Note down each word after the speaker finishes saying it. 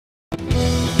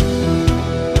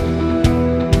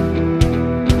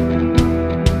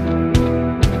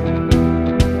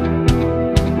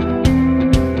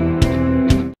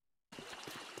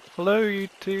Hello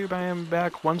YouTube, I am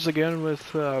back once again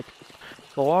with the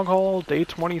Longhaul Day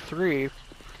 23.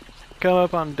 Coming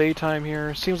up on daytime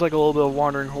here, seems like a little bit of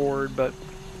wandering horde, but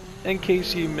in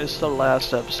case you missed the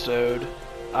last episode,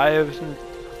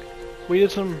 we did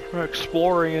some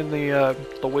exploring in the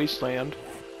wasteland.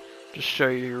 Just show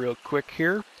you real quick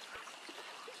here.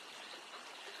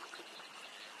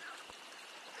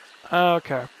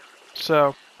 Okay,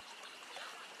 so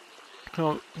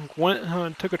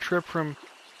took a trip from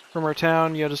our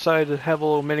town. Decided to have a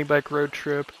little mini bike road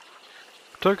trip.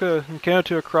 Came out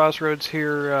to a crossroads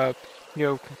here.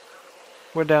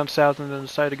 Went down south and then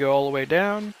decided to go all the way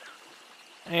down.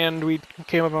 And we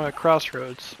came up on a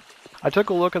crossroads. I took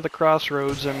a look at the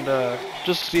crossroads and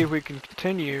just to see if we can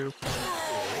continue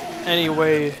any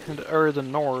way or the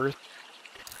north.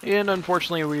 And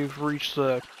unfortunately, we've reached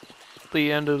the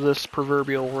end of this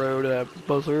proverbial road,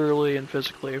 both literally and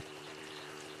physically.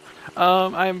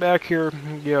 I'm back here,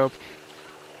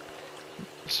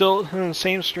 still in the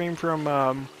same stream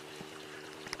from,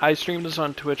 I streamed this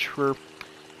on Twitch for,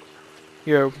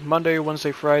 Monday,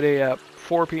 Wednesday, Friday at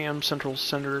 4 p.m. Central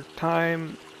Standard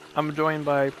Time. I'm joined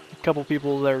by a couple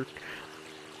people that are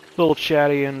a little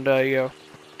chatty and,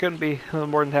 couldn't be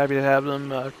more than happy to have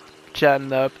them,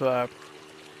 chatting up,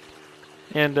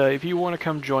 and, if you want to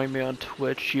come join me on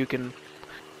Twitch, you can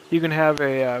have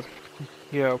a,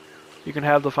 you can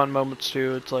have the fun moments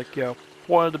too. It's like,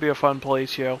 wanted to be a fun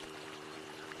place,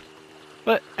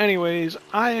 But anyways,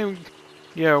 I'm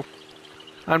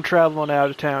traveling out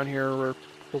of town here, or,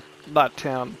 well, not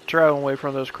town, traveling away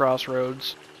from those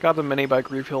crossroads. Got the mini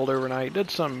bike refilled overnight, did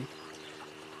some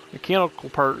mechanical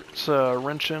parts,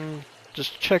 wrenching,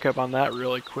 just check up on that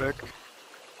really quick.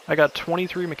 I got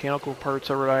 23 mechanical parts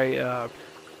overnight.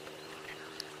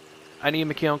 I need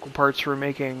mechanical parts for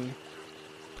making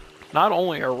not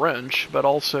only a wrench, but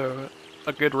also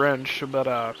a good wrench,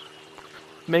 but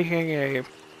making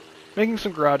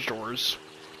some garage doors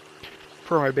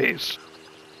for my base.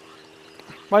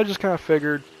 I just kind of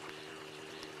figured,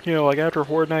 like after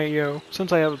Horde Night,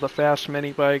 since I have the fast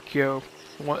mini bike, a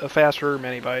faster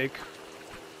mini bike,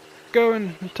 go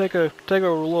and take a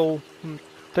little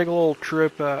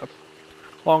trip,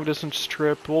 long distance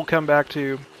trip. We'll come back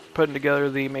to putting together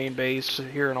the main base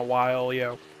here in a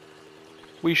while,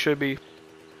 We should be.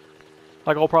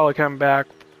 Like, I'll probably come back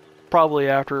probably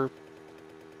after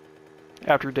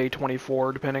day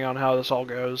 24, depending on how this all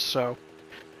goes. So,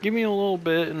 give me a little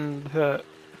bit and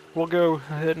we'll go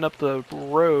heading up the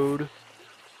road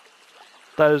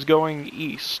that is going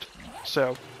east.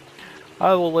 So,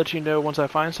 I will let you know once I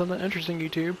find something interesting,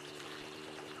 YouTube.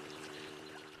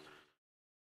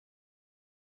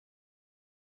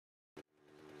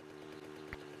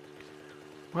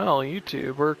 Well,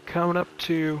 YouTube, we're coming up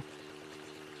to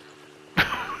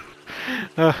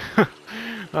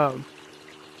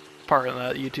pardon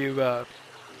that, YouTube.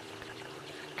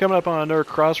 Coming up on another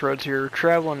crossroads here,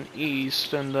 traveling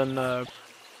east, and then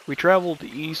we traveled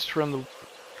east from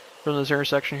this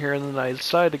intersection here, and then I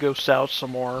decided to go south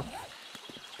some more.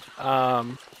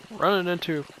 Running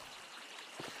into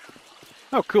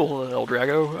cool, El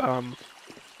Drago.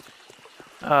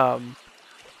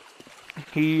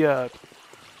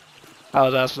 I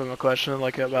was asking him a question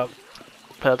like about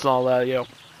pets and all that,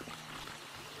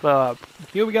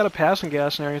 we got a passing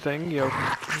gas and everything,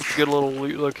 good little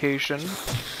loot location.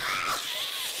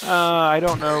 I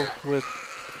don't know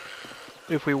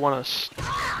if we want to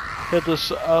hit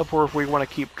this up or if we want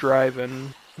to keep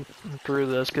driving through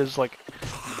this, because, like,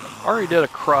 I already did a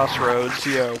crossroads,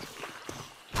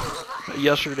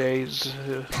 yesterday's,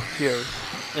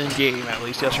 in-game, at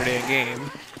least, yesterday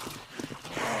in-game.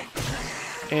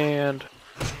 And,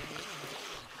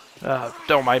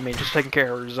 don't mind me just taking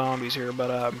care of zombies here,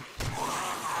 but,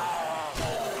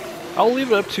 I'll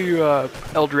leave it up to,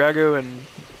 El Drago and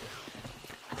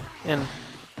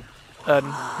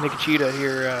Nikachita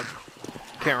here,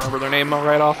 can't remember their name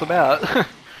right off the bat.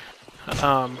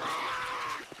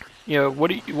 What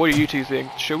do you two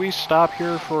think? Should we stop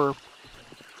here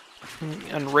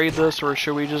and raid this, or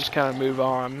should we just kind of move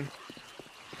on?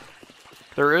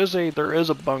 There is a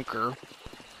bunker.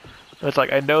 It's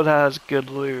like, I know that has good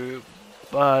loot,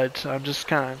 but I'm just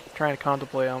kind of trying to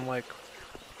contemplate on, like,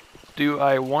 do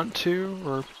I want to,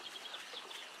 or...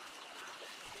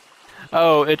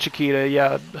 Oh, it's Chiquita,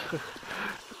 yeah.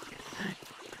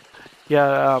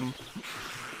 But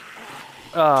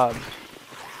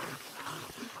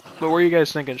what were you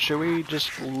guys thinking? Should we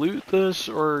just loot this,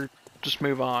 or just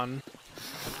move on?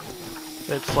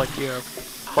 It's like,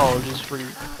 apologies for you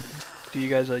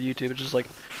guys on YouTube, it's just like,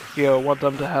 want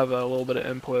them to have a little bit of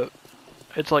input.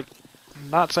 It's like, I'm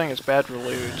not saying it's bad for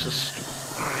loot, it's just,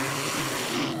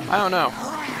 I don't know.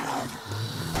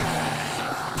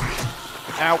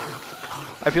 Ow.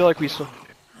 I feel like we still...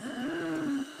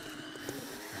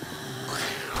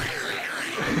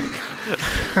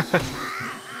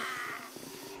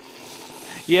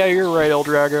 Yeah, you're right, El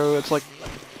Drago. It's like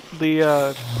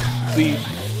the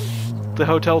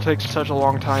hotel takes such a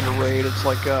long time to raid. It's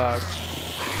like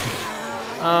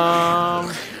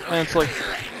and it's like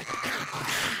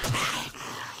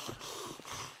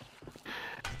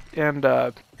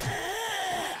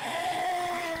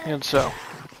and so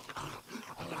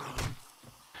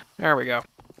there we go.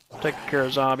 Taking care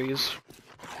of zombies.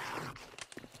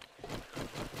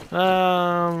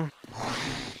 I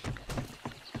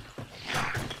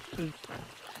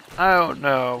don't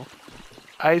know.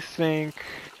 I think...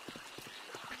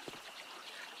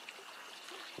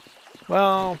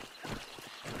 Well,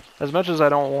 as much as I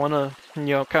don't want to, you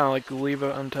know, kind of like leave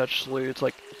an untouched loot, it's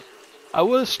like, I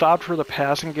would have stopped for the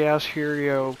passing gas here, you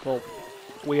know, well,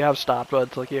 we have stopped, but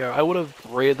it's like, you know, I would have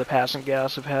raided the passing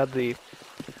gas if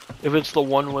it's the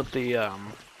one with the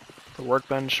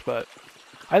workbench, but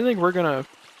I think we're gonna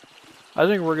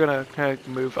kind of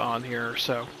move on here,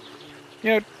 so,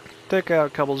 you know, take out a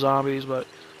couple zombies, but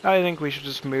I think we should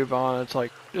just move on. It's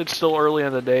like, it's still early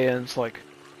in the day, and it's like,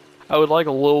 I would like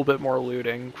a little bit more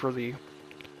looting for the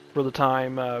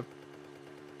time.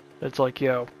 It's like,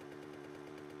 yo.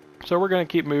 So we're gonna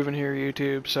keep moving here,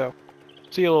 YouTube. So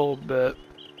see you a little bit.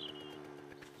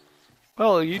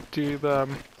 Well,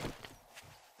 YouTube.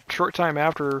 Short time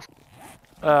after,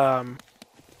 I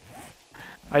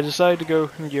decided to go.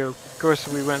 You know, of course,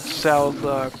 we went south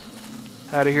out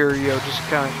of here. You know, just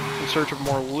kind of in search of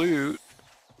more loot.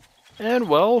 And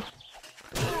well,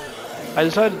 I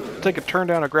decided to take a turn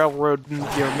down a gravel road, and,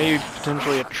 you know, maybe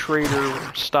potentially a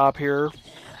trader stop here.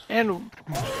 And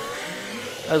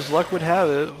as luck would have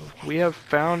it, we have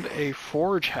found a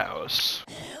forge house.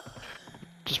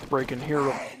 Just break in here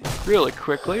really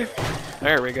quickly.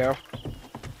 There we go.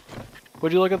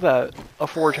 Would you look at that? A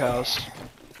forge house.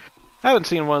 I haven't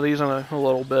seen one of these in a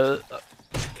little bit.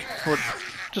 Would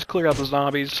just clear out the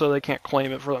zombies so they can't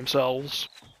claim it for themselves.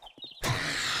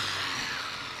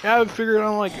 Yeah, I figured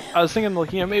on, like, I was thinking,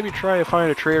 like, you know, maybe try to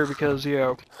find a trader because, you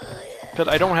know, because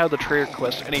I don't have the trader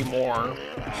quest anymore.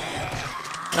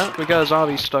 Oh, we got a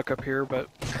zombie stuck up here, but,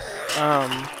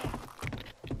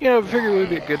 you know, I figured it would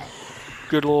be a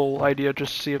good little idea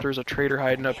just to see if there's a trader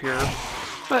hiding up here.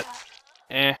 But,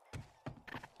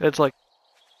 it's like,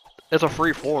 it's a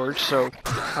free forge, so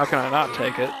how can I not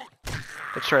take it?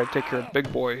 Let's try to take care of the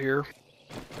big boy here.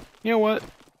 You know what?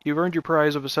 You've earned your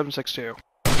prize of a 762.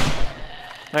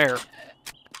 There.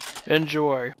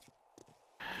 Enjoy.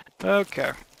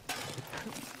 Okay.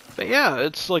 But yeah,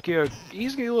 it's like, you know,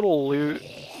 easy little loot.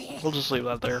 We'll just leave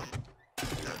that there.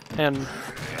 And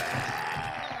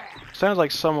sounds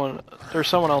like there's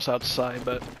someone else outside,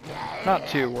 but not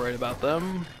too worried about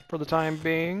them for the time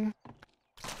being.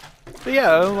 But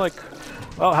yeah, I'm like,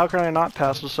 well, how can I not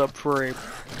pass this up for a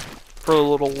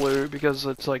little loot? Because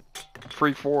it's like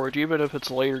free forge, even if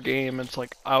it's later game. It's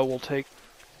like I will take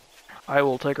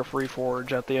a free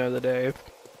forge at the end of the day.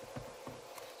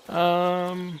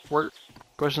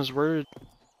 Question is, where'd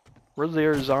the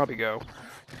other zombie go?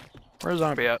 Where's the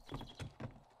zombie at?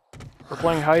 We're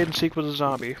playing hide and seek with a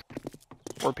zombie.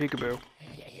 Or peekaboo.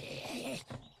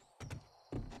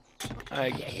 I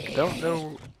don't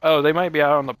know. Oh, they might be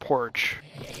out on the porch.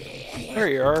 There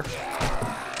you are.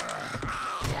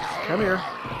 Come here.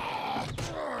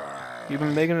 You've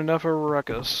been making enough of a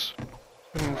ruckus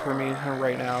for me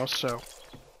right now, so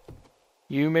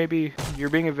you're being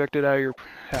evicted out of your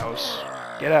house.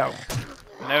 Get out.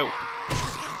 No.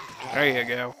 There you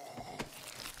go.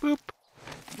 Boop.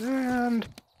 And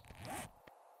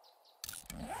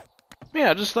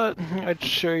yeah, just thought I'd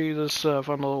show you this fun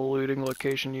little looting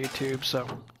location, YouTube. So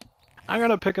I'm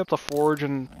gonna pick up the forge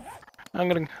and I'm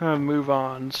gonna move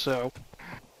on. So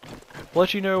I'll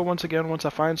let you know once again once I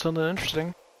find something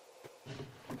interesting.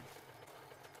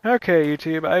 Okay,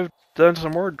 YouTube, I've done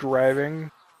some more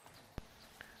driving.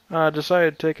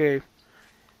 Decided to take a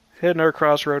hit another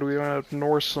crossroad. We went up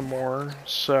north some more,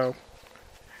 so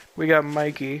we got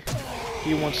Mikey.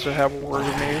 He wants to have a word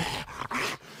with me.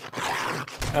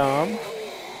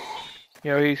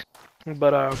 You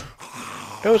know,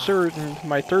 no sir,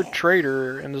 my third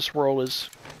trader in this world is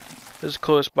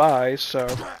close by, so,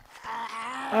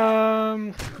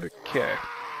 okay.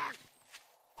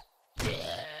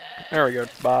 There we go,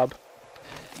 Bob.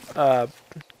 So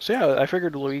yeah, I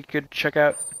figured we could check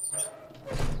out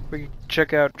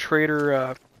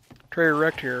Trader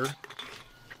Rect here.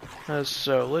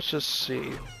 So let's just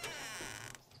see.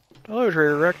 Hello,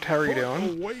 Trader Rect. How are you Put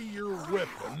doing? away your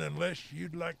weapon unless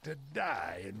you'd like to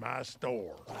die in my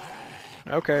store.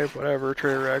 Okay, whatever,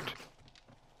 Trader Rect.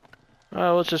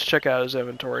 Let's just check out his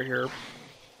inventory here.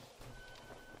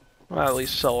 Well, at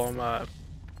least sell him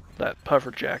that puffer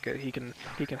jacket. He can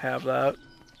have that.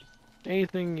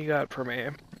 Anything you got for me?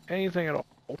 Anything at all?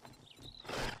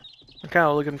 I'm kind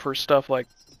of looking for stuff like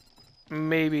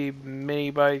maybe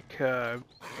mini bike. No,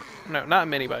 not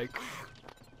mini bike.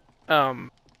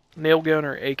 Nail gun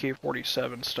or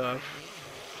AK-47 stuff.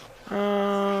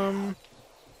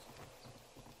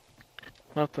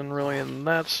 Nothing really in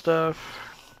that stuff.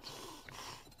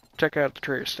 Check out the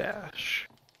trader stash.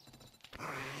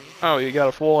 Oh, you got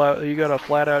a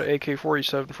flat out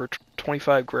AK-47 for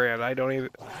 25 grand. I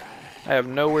have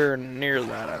nowhere near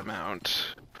that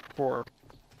amount for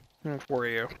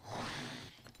you.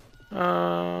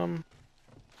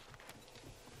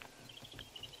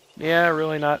 Yeah,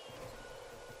 really not.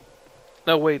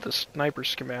 No, wait, the sniper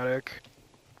schematic.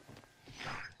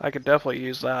 I could definitely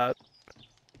use that.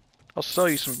 I'll sell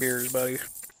you some beers, buddy.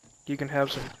 You can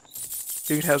have some.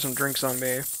 You can have some drinks on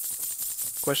me.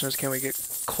 Question is, can we get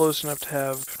close enough to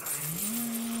have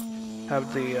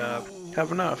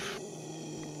enough?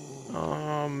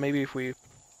 Maybe if we.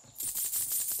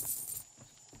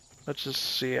 Let's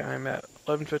just see. I'm at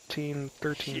 11:15,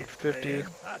 13:50.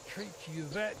 Man, I treat you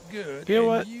that good, You know and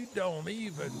what? you don't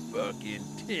even fucking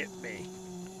tip me.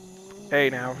 Hey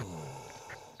now,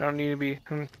 don't need to be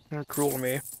cruel to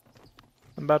me.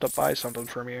 I'm about to buy something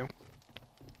from you.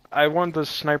 I want the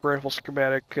sniper rifle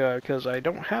schematic because I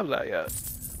don't have that yet.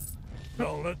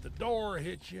 Don't let the door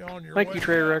hit you on your Thank way you,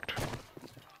 Trader out. Rect.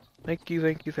 Thank you,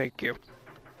 thank you, thank you.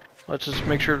 Let's just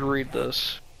make sure to read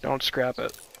this. Don't scrap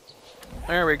it.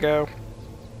 There we go.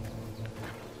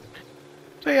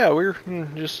 So yeah, we're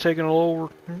just taking a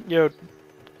little,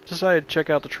 decided to check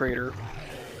out the trader.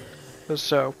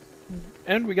 So,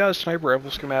 and we got a sniper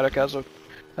rifle schematic as a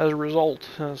result.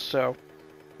 So,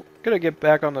 gonna get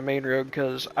back on the main road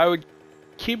because I would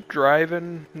keep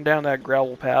driving down that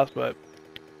gravel path, but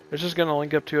it's just gonna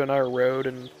link up to another road,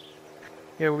 and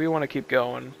we want to keep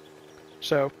going.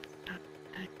 So,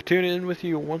 tune in with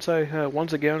you once I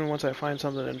find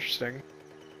something interesting.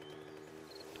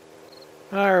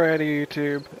 Alrighty,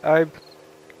 YouTube. I've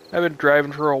been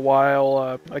driving for a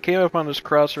while. I came up on this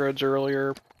CrossRoads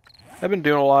earlier. I've been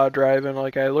doing a lot of driving.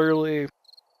 Like I literally,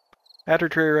 after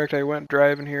Trader Rect, I went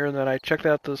driving here, and then I checked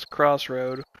out this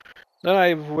crossroad. Then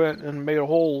I went and made a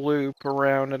whole loop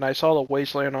around, and I saw the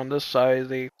wasteland on this side of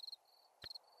the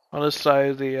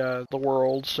the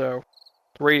world. So,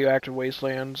 the radioactive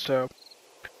wasteland. So,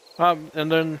 and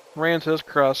then ran to this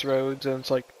crossroads, and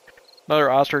it's like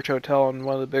another ostrich hotel and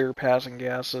one of the bigger passing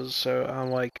gases. So I'm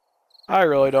like, I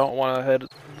really don't want to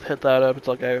hit that up. It's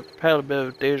like I've had a bit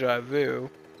of deja vu.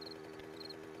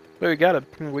 But we got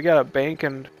a bank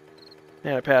and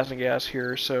a passing gas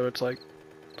here, so it's like,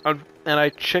 and I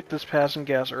checked this passing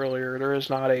gas earlier. There's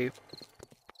not a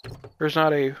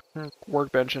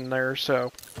workbench in there,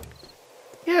 so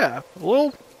yeah, a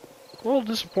little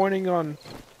disappointing on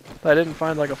that I didn't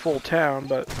find like a full town,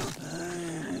 but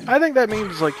I think that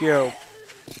means like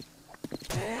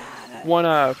one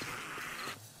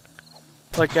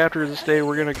like after this day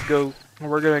we're gonna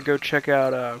go check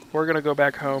out we're gonna go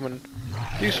back home and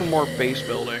do some more base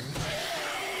building.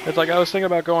 It's like I was thinking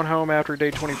about going home after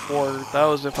day 24. That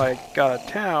was if I got a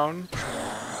town.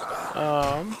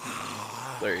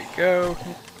 There you go.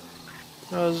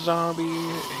 A zombie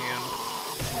and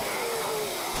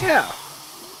yeah.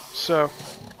 So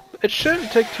it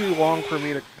shouldn't take too long for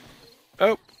me to.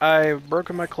 Oh, I've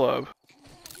broken my club.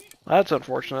 That's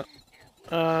unfortunate.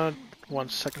 1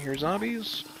 second here,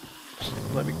 zombies. Just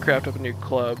let me craft up a new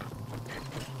club.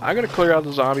 I'm gonna clear out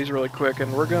the zombies really quick,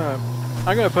 and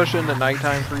I'm gonna push it into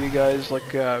nighttime for you guys.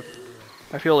 Like, I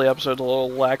feel the episode's a little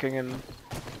lacking in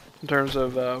terms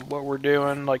of what we're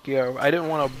doing. Like, I didn't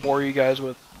want to bore you guys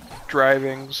with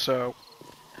driving, so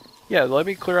yeah, let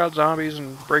me clear out zombies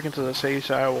and break into the safe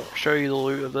side. I will show you the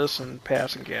loot of this and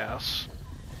passing gas.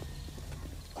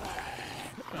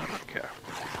 Okay.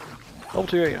 Level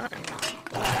 289.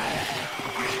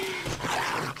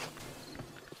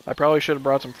 I probably should have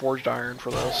brought some forged iron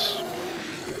for this.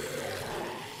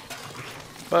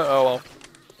 But oh well.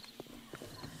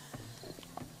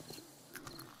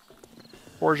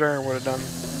 Forged iron would have done.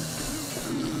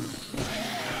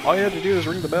 All you had to do is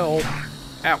ring the bell.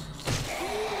 Ow.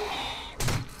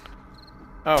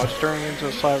 Oh, it's turning into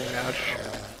a sliving match.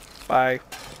 Bye.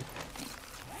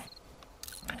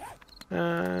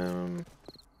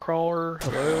 Crawler,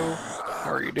 hello.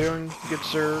 How are you doing, good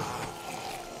sir?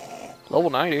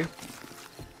 Level 90.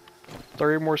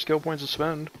 30 more skill points to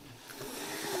spend.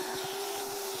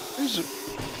 Who's it?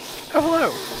 Oh,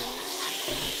 hello!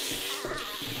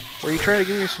 Were you trying to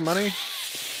give me some money?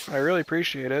 I really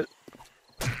appreciate it.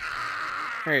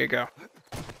 There you go.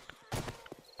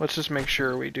 Let's just make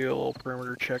sure we do a little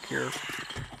perimeter check here.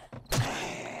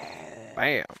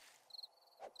 Bam!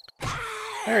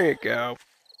 There you go.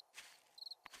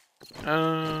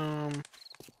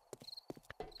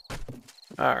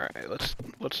 Alright, let's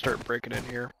start breaking in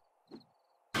here.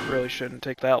 Really shouldn't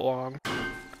take that long.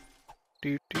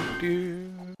 Do do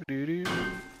do do do.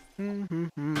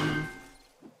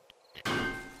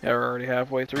 Yeah, we're already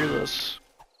halfway through this.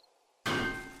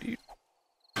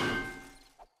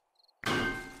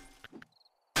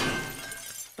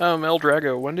 El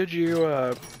Drago, when did you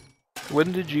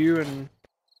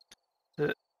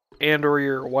and or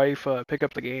your wife pick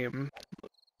up the game?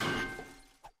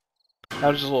 I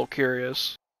was just a little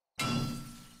curious.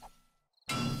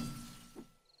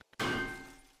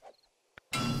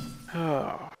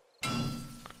 Oh.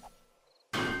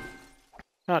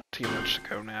 Not too much to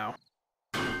go now.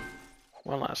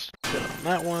 One last hit on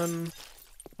that one.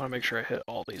 I want to make sure I hit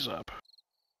all these up.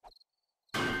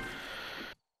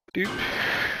 Doop.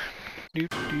 Doop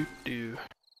doop doo.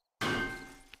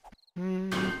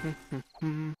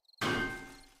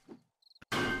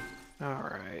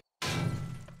 Alright.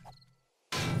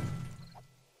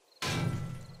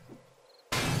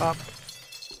 Pop.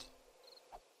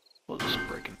 We'll just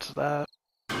break into that.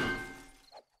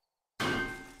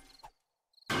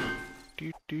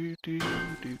 Do do do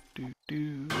do do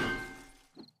do.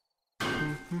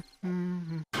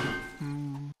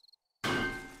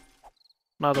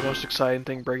 Not the most exciting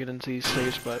thing breaking into these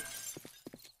stages, but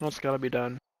that's gotta be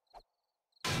done.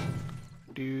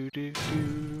 Do do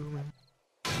do.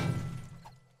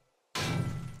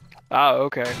 Ah,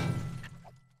 okay.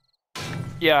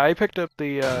 Yeah, I picked up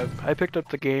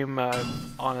the game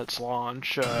on its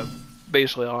launch,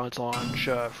 basically on its launch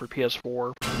for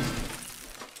PS4.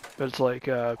 But it's like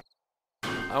I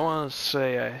want to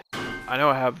say I know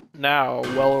I have now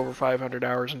well over 500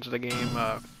 hours into the game.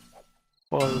 Well,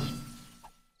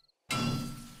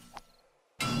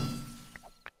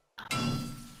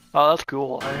 oh, that's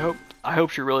cool. I hope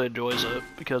she really enjoys it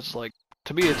because like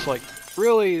to me it's like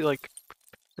really like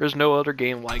there's no other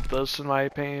game like this in my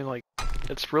opinion. Like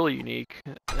it's really unique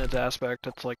in its aspect.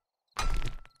 It's like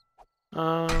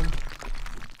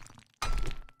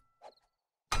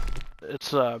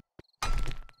it's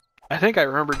I think I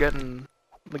remember getting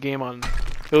the game on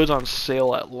it was on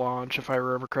sale at launch if I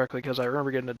remember correctly because I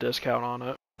remember getting a discount on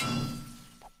it.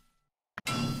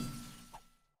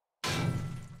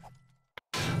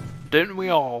 Didn't we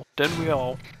all? Didn't we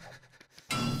all?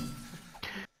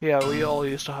 Yeah, we all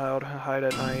used to hide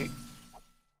at night.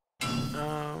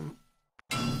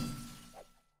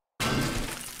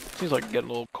 Seems like getting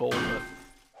a little cold, but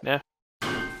yeah.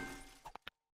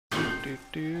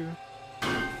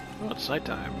 Oh, it's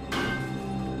nighttime.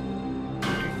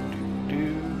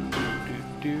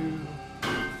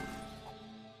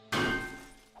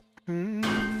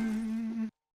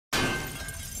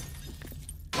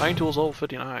 Mining tools level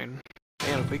 59.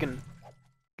 Man, if we can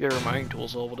get our mining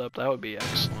tools leveled up, that would be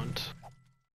excellent.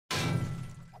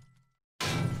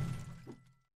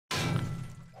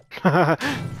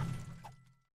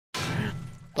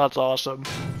 That's awesome.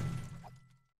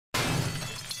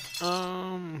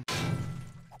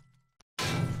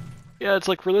 Yeah, it's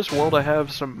like for this world I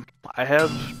have some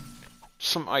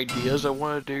ideas I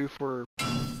want to do for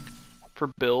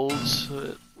builds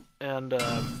and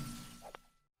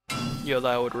you know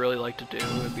that I would really like to do.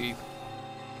 It would be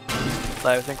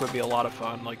that I think would be a lot of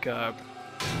fun. Like I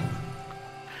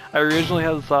originally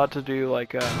had the thought to do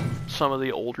like some of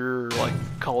the older like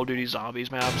Call of Duty Zombies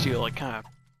maps, you know, like kind of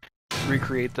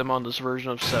recreate them on this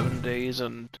version of 7 Days,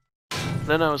 and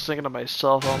then I was thinking to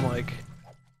myself, I'm like,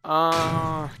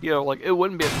 you know, like it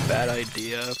wouldn't be a bad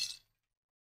idea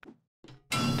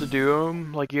to do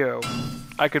them. Like, you know,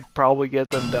 I could probably get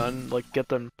them done, like get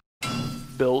them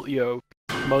built, you know,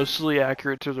 mostly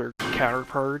accurate to their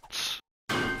counterparts.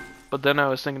 But then I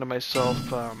was thinking to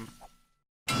myself, I'm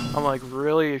like,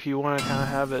 really, if you want to kind of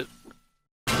have it,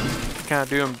 kind of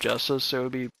do them justice, it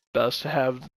would be best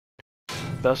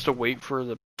to wait for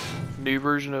the new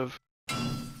version of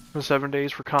the 7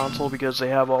 Days for console because they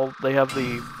have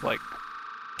the like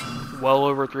well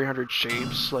over 300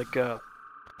 shapes. Like you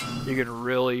can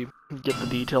really get the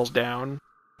details down,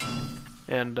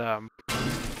 and I'm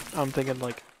thinking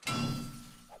like,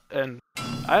 and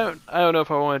I don't know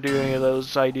if I want to do any of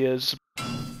those ideas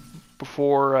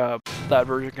before that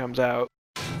version comes out.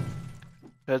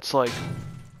 It's like,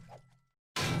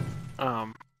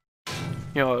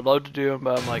 you know, I'd love to do them,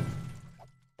 but I'm like,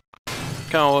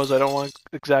 kind of was, I don't want to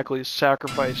exactly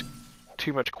sacrifice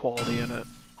too much quality in it.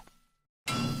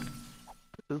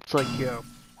 It's like, you know,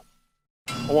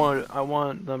 I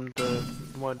want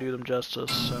to do them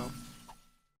justice, so.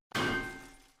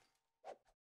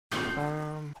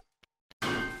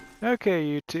 Okay,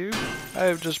 YouTube, I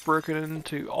have just broken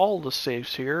into all the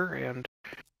safes here, and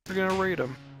we're gonna rate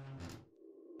them.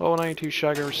 Level 92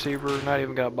 shotgun receiver, not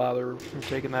even gonna bother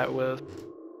taking that with.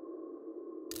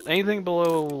 Anything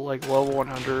below, like, level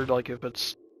 100, like if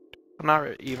it's, I'm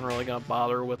not even really gonna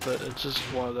bother with it, it's just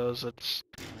one of those, it's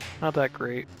not that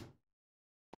great.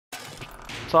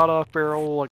 Sawed-off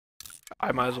barrel, like,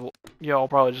 I might as well, yeah, I'll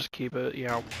probably just keep it, you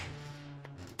know.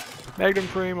 Magnum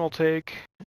frame I'll take,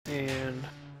 and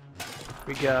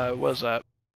we got, what is that?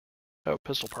 Oh,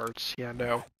 pistol parts. Yeah,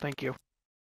 no, thank you.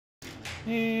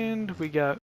 And we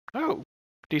got, oh,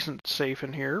 decent safe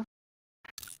in here.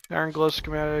 Iron glow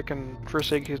schematic and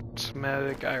first aid kit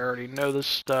schematic. I already know this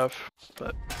stuff,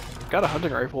 but got a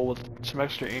hunting rifle with some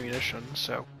extra ammunition,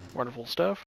 so wonderful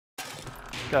stuff.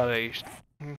 Got a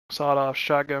sawed-off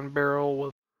shotgun barrel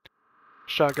with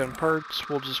shotgun parts.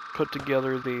 We'll just put that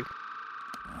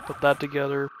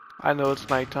together. I know it's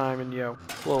nighttime and, you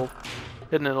know,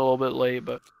 hitting it a little bit late,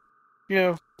 but, you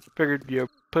know, figured, you know,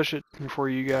 push it for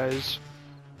you guys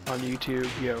on YouTube,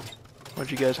 you know,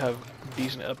 once you guys have a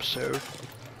decent episode.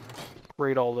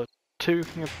 Rate all the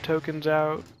tokens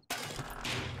out,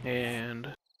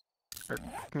 and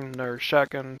our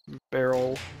shotgun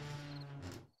barrel,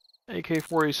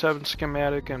 AK-47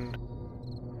 schematic, and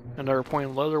another point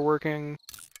of leather working.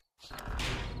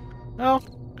 Oh,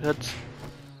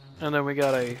 and then we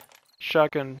got a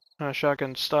shotgun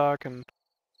stock, and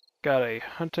got a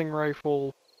hunting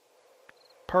rifle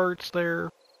parts there.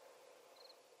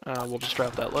 We'll just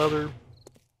drop that leather, and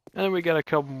then we got a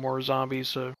couple more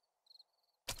zombies.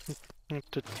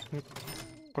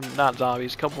 Not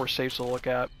zombies, a couple more safes to look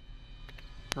at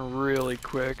really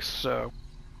quick, so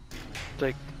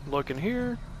take a look in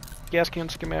here. Gas can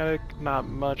schematic, not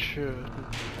much.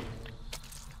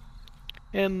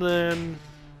 And then,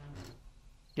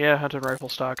 yeah, hunting rifle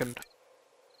stock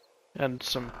and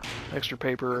some extra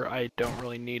paper. I don't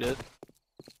really need it.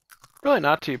 Really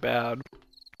not too bad.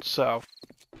 So,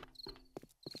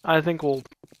 I think we'll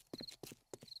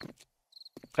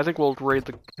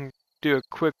raid do a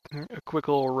quick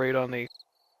little raid on the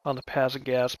passing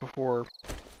gas before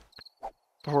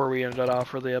we end it off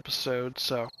for the episode.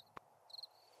 So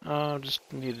just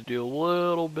need to do a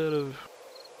little bit of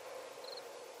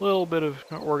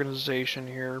organization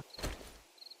here.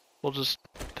 We'll just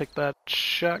take that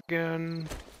shotgun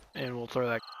and we'll throw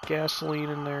that gasoline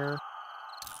in there.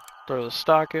 Throw the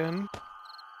stock in,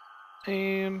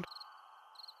 and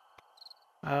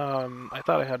I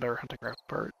thought I had our hunting rifle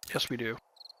part. Yes, we do.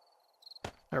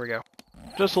 There we go.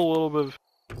 Just a little bit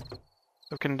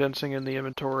of condensing in the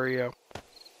inventory.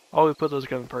 Always put those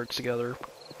gun parts together.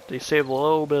 They save a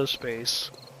little bit of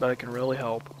space, but it can really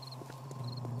help.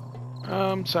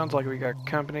 Sounds like we got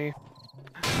company.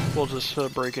 We'll just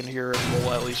break in here and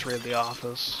we'll at least raid the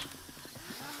office.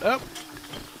 Oh!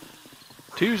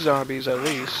 2 zombies at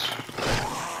least.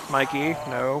 Mikey,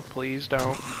 no, please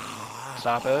don't.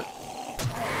 Stop it.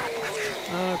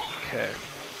 Okay.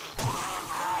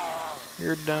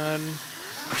 You're done.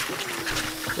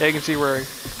 Yeah, you can see where I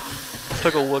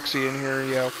took a look-see in here,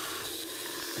 yeah.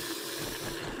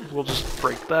 We'll just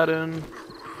break that in.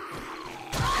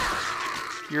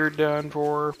 You're done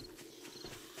for.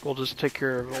 We'll just take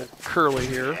care of old Curly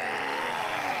here.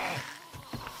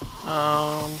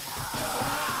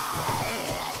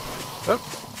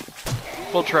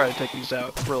 We'll try to take these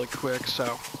out really quick,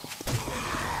 so.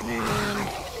 And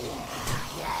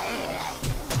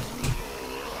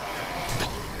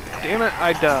damn it,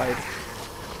 I died.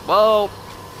 Well,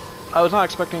 I was not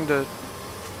expecting to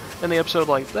end the episode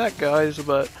like that, guys,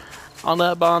 but on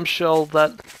that bombshell,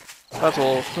 that's a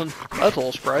little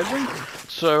surprising.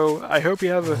 So I hope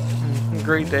you have a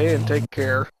great day and take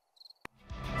care.